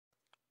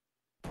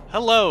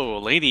Hello,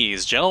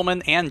 ladies,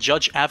 gentlemen, and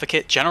Judge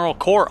Advocate General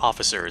Corps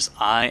officers.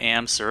 I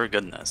am Sir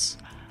Goodness.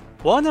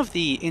 One of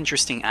the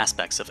interesting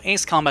aspects of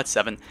Ace Combat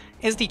 7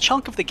 is the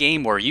chunk of the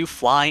game where you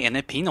fly in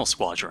a penal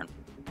squadron.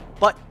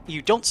 But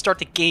you don't start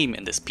the game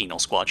in this penal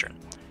squadron.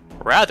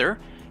 Rather,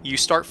 you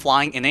start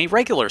flying in a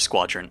regular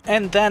squadron,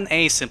 and then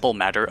a simple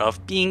matter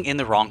of being in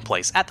the wrong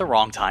place at the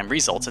wrong time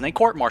results in a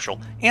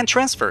court-martial and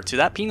transfer to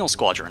that penal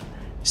squadron.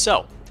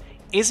 So,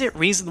 is it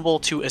reasonable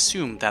to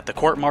assume that the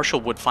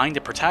court-martial would find the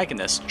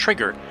protagonist,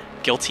 Trigger,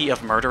 guilty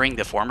of murdering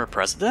the former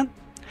president?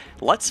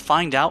 Let's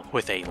find out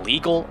with a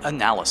legal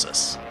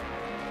analysis.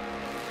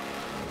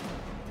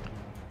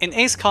 In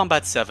Ace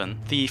Combat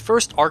 7, the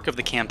first arc of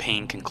the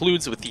campaign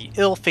concludes with the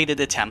ill-fated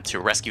attempt to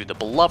rescue the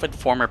beloved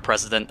former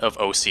president of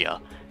Osean,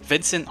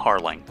 Vincent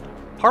Harling.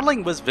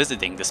 Harling was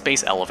visiting the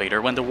space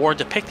elevator when the war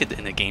depicted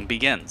in the game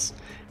begins.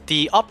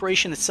 The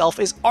operation itself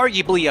is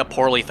arguably a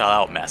poorly thought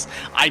out mess.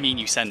 I mean,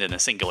 you send in a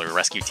singular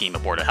rescue team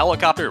aboard a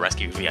helicopter,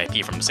 rescue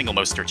VIP from the single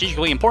most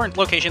strategically important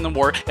location in the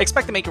war,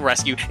 expect to make a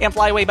rescue, and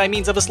fly away by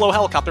means of a slow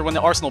helicopter when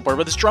the arsenal bird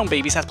with its drone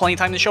babies has plenty of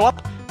time to show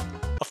up?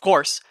 Of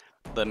course,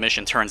 the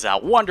mission turns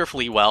out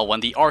wonderfully well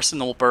when the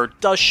arsenal bird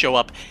does show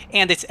up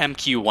and its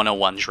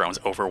MQ-101 drones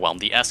overwhelm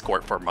the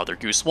escort for Mother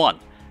Goose 1.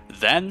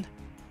 Then,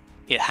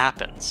 it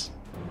happens.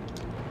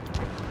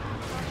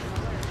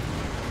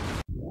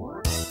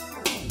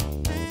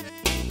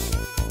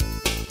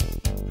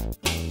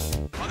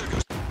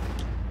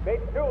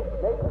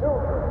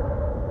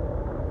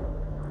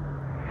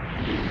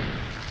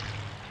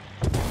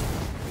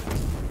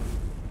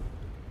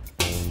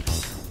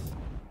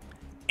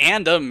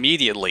 And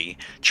immediately,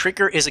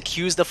 Trigger is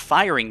accused of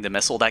firing the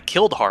missile that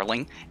killed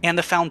Harling, and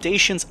the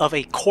foundations of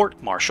a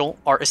court-martial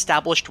are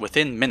established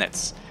within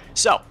minutes.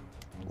 So,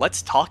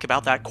 let's talk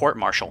about that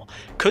court-martial.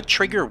 Could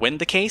Trigger win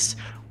the case,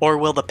 or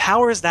will the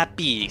powers that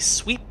be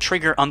sweep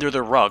Trigger under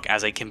the rug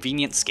as a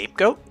convenient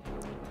scapegoat?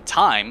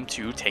 Time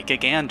to take a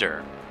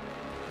gander.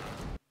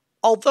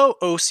 Although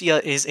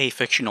Osean is a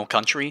fictional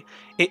country,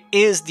 it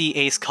is the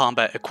Ace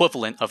Combat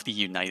equivalent of the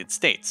United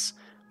States.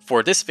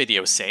 For this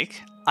video's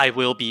sake, I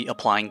will be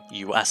applying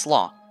US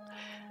law.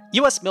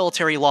 US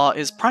military law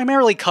is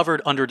primarily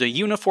covered under the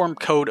Uniform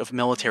Code of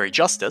Military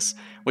Justice,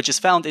 which is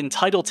found in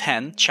Title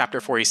 10, Chapter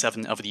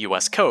 47 of the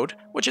US Code,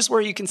 which is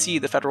where you can see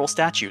the federal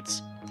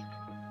statutes.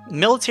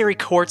 Military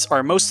courts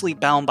are mostly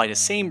bound by the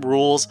same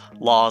rules,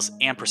 laws,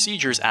 and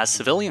procedures as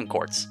civilian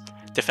courts.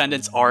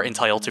 Defendants are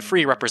entitled to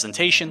free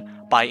representation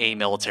by a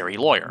military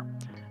lawyer.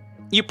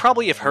 You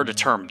probably have heard the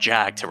term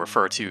JAG to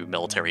refer to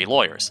military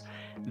lawyers.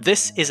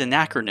 This is an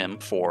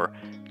acronym for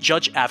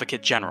Judge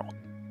Advocate General.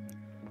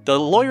 The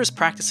lawyers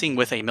practicing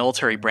with a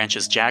military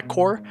branch's JAG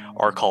Corps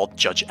are called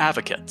Judge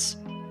Advocates.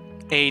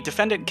 A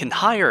defendant can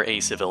hire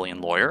a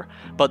civilian lawyer,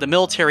 but the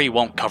military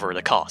won't cover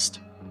the cost.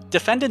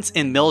 Defendants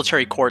in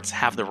military courts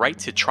have the right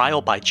to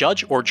trial by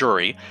judge or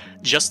jury,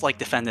 just like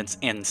defendants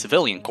in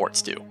civilian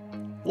courts do.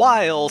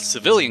 While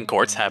civilian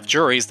courts have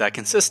juries that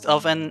consist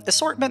of an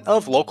assortment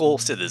of local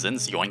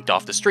citizens yoinked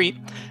off the street,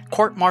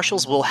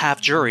 court-martials will have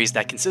juries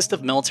that consist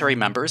of military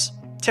members,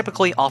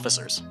 typically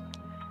officers.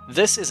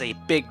 This is a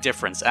big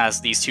difference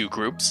as these two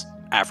groups,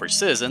 average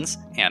citizens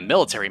and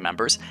military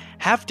members,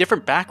 have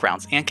different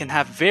backgrounds and can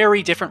have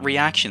very different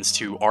reactions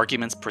to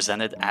arguments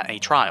presented at a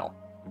trial.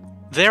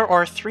 There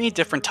are three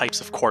different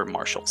types of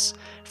court-martials.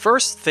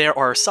 First, there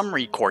are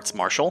summary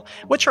courts-martial,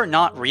 which are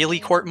not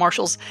really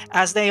court-martials,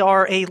 as they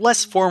are a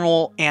less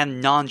formal and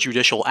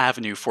non-judicial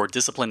avenue for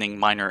disciplining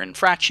minor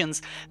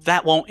infractions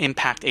that won't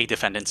impact a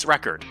defendant's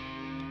record.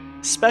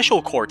 Special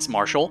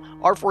courts-martial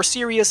are for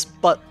serious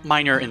but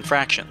minor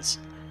infractions.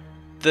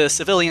 The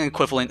civilian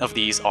equivalent of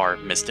these are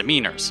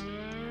misdemeanors.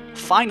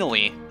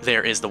 Finally,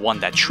 there is the one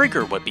that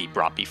Trigger would be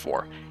brought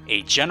before,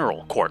 a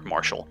general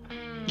court-martial.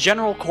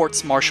 General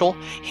courts-martial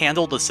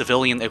handle the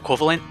civilian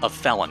equivalent of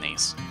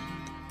felonies.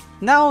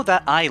 Now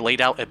that I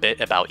laid out a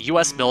bit about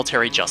US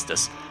military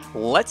justice,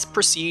 let's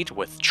proceed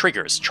with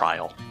Trigger's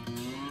trial.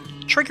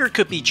 Trigger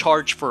could be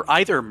charged for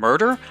either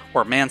murder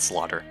or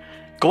manslaughter.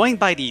 Going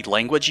by the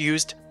language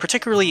used,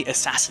 particularly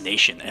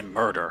assassination and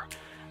murder,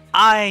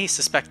 I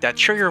suspect that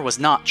Trigger was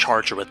not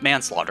charged with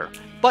manslaughter,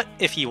 but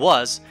if he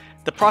was,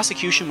 the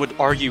prosecution would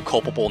argue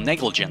culpable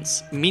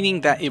negligence,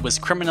 meaning that it was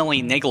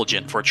criminally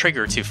negligent for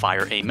Trigger to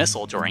fire a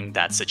missile during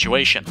that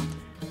situation.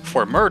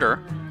 For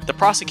murder, the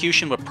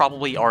prosecution would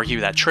probably argue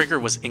that Trigger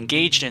was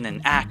engaged in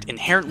an act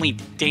inherently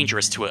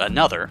dangerous to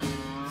another,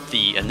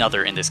 the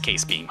another in this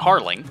case being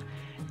Harling,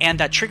 and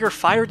that Trigger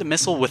fired the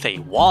missile with a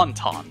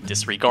wanton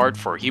disregard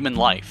for human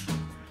life.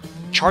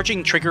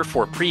 Charging Trigger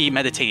for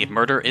premeditated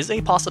murder is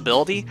a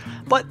possibility,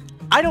 but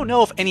I don't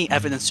know of any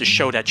evidence to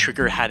show that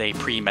Trigger had a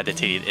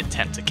premeditated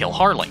intent to kill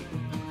Harling.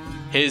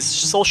 His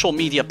social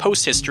media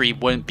post history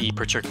wouldn't be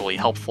particularly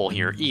helpful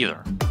here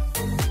either.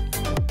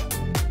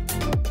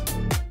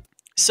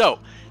 So,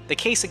 the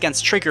case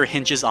against Trigger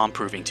hinges on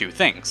proving two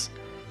things.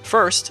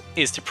 First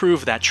is to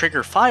prove that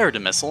Trigger fired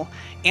a missile,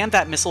 and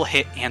that missile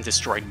hit and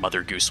destroyed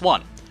Mother Goose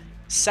 1.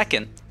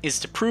 Second is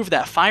to prove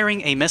that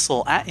firing a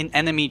missile at an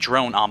enemy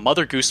drone on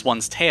Mother Goose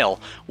 1's tail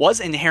was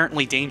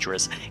inherently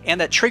dangerous, and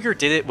that Trigger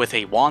did it with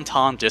a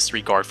wanton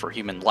disregard for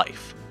human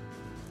life.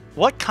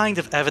 What kind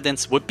of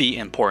evidence would be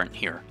important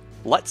here?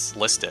 Let's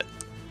list it.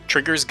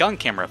 Trigger's gun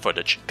camera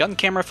footage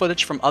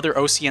from other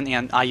Osean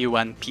and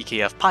IUN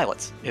PKF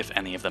pilots, if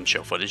any of them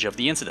show footage of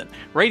the incident,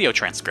 radio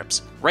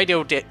transcripts,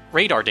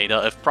 radar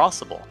data if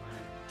possible,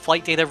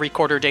 flight data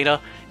recorder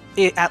data,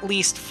 at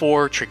least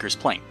for Trigger's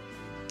plane.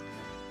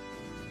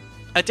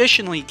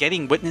 Additionally,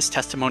 getting witness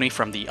testimony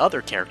from the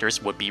other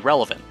characters would be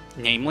relevant,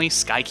 namely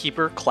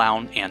Skykeeper,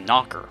 Clown, and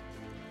Knocker.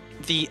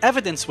 The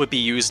evidence would be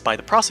used by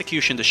the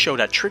prosecution to show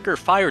that Trigger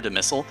fired a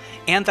missile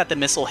and that the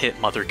missile hit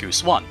Mother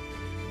Goose 1.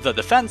 The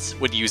defense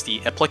would use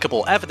the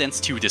applicable evidence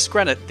to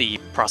discredit the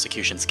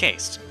prosecution's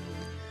case.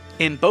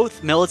 In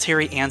both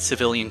military and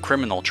civilian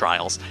criminal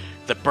trials,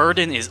 the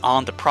burden is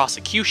on the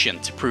prosecution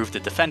to prove the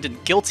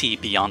defendant guilty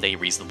beyond a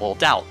reasonable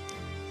doubt.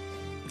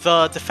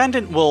 The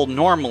defendant will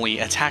normally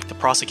attack the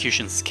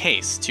prosecution's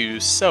case to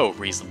sow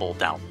reasonable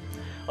doubt.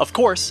 Of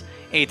course,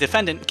 a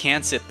defendant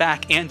can sit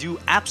back and do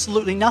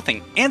absolutely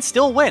nothing and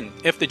still win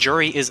if the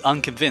jury is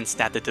unconvinced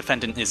that the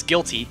defendant is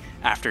guilty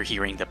after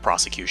hearing the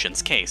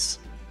prosecution's case.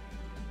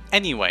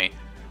 Anyway,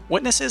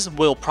 witnesses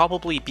will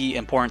probably be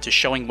important to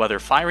showing whether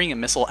firing a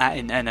missile at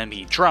an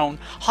enemy drone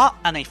hot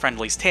on a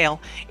friendly's tail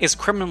is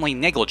criminally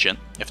negligent,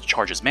 if the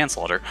charge is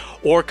manslaughter,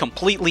 or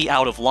completely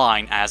out of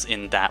line as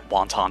in that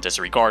wanton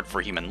disregard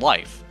for human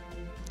life.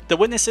 The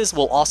witnesses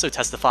will also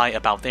testify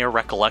about their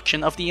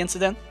recollection of the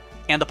incident,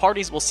 and the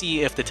parties will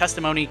see if the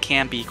testimony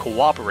can be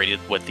corroborated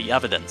with the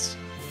evidence.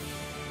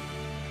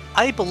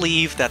 I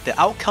believe that the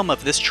outcome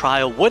of this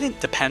trial wouldn't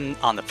depend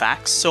on the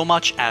facts so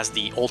much as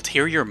the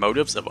ulterior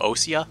motives of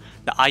Osean,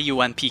 the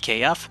IUN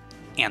PKF,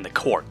 and the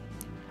court.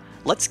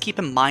 Let's keep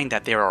in mind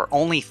that there are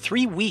only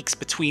 3 weeks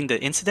between the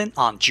incident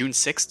on June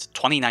 6,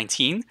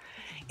 2019,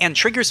 and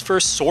Trigger's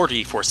first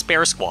sortie for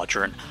Spare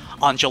Squadron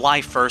on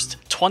July 1,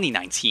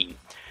 2019.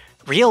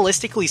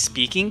 Realistically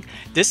speaking,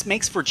 this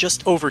makes for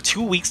just over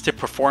 2 weeks to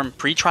perform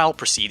pretrial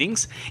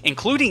proceedings,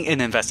 including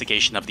an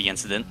investigation of the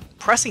incident,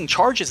 pressing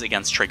charges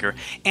against Trigger,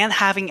 and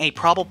having a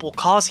probable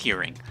cause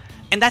hearing.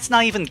 And that's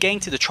not even getting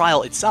to the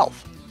trial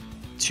itself.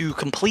 To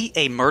complete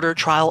a murder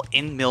trial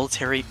in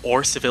military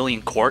or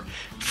civilian court,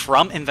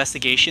 from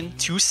investigation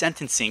to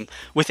sentencing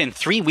within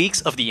 3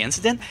 weeks of the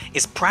incident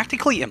is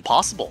practically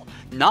impossible,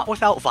 not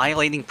without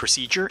violating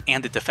procedure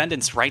and the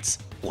defendant's rights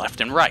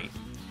left and right.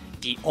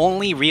 The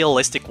only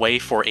realistic way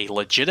for a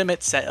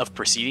legitimate set of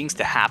proceedings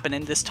to happen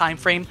in this time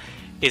frame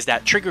is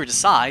that Trigger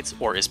decides,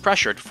 or is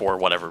pressured for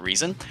whatever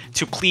reason,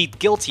 to plead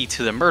guilty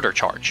to the murder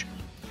charge.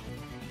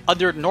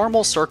 Under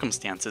normal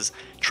circumstances,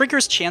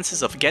 Trigger's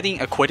chances of getting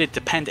acquitted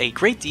depend a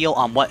great deal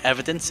on what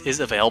evidence is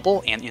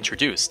available and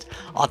introduced.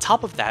 On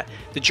top of that,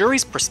 the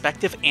jury's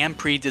perspective and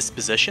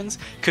predispositions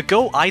could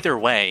go either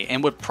way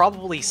and would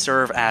probably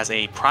serve as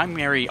a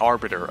primary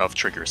arbiter of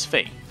Trigger's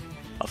fate.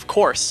 Of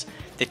course,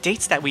 the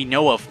dates that we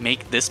know of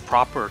make this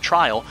proper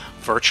trial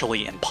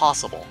virtually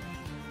impossible.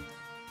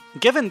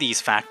 Given these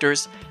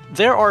factors,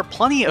 there are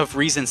plenty of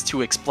reasons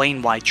to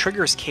explain why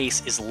Trigger's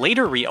case is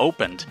later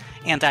reopened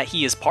and that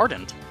he is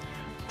pardoned.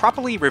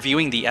 Properly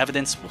reviewing the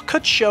evidence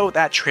could show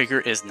that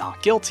Trigger is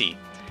not guilty.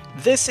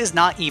 This is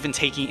not even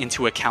taking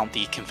into account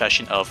the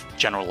confession of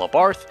General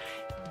Labarth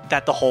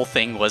that the whole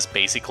thing was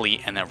basically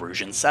an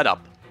Erusian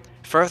setup.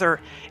 Further,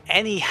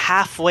 any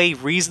halfway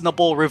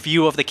reasonable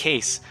review of the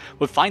case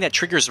would find that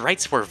Trigger's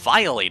rights were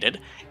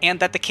violated and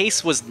that the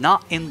case was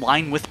not in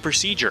line with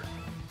procedure.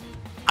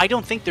 I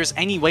don't think there's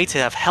any way to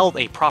have held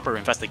a proper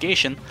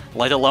investigation,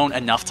 let alone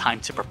enough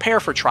time to prepare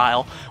for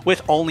trial,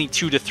 with only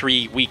 2 to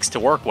 3 weeks to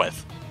work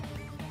with.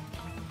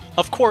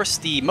 Of course,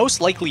 the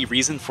most likely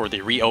reason for the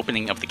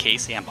reopening of the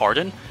case and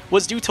pardon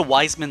was due to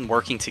Wiseman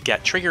working to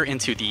get Trigger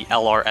into the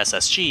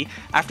LRSSG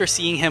after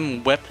seeing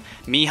him whip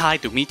Mihai,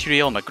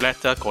 Dumitrio,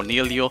 Magreta,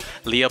 Cornelio,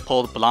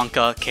 Leopold,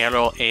 Blanca,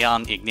 Carol,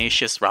 Ean,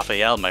 Ignatius,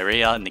 Raphael,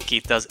 Maria,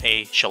 Nikitas,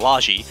 A.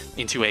 Shalaji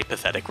into a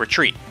pathetic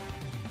retreat.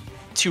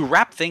 To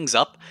wrap things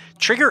up,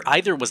 Trigger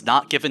either was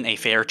not given a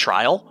fair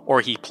trial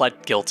or he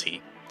pled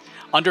guilty.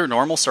 Under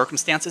normal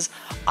circumstances,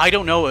 I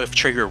don't know if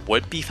Trigger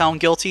would be found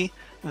guilty.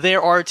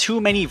 There are too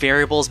many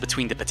variables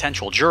between the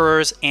potential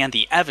jurors and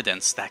the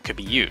evidence that could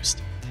be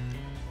used.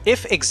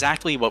 If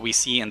exactly what we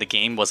see in the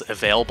game was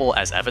available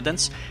as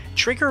evidence,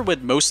 Trigger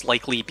would most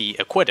likely be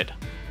acquitted.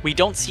 We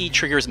don't see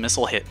Trigger's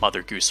missile hit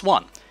Mother Goose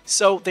 1,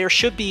 so there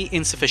should be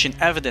insufficient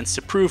evidence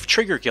to prove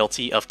Trigger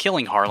guilty of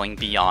killing Harling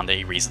beyond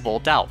a reasonable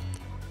doubt.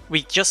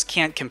 We just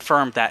can't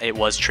confirm that it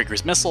was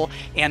Trigger's missile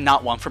and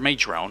not one from a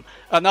drone,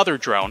 another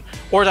drone,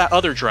 or that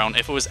other drone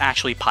if it was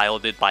actually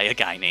piloted by a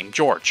guy named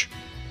George.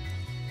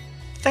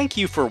 Thank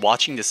you for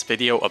watching this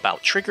video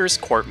about Trigger's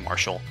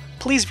court-martial.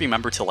 Please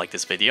remember to like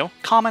this video,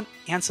 comment,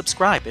 and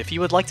subscribe if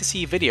you would like to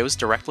see videos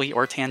directly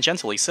or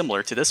tangentially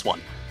similar to this one.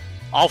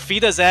 Auf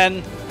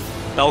Wiedersehen!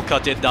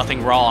 Belka did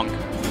nothing wrong.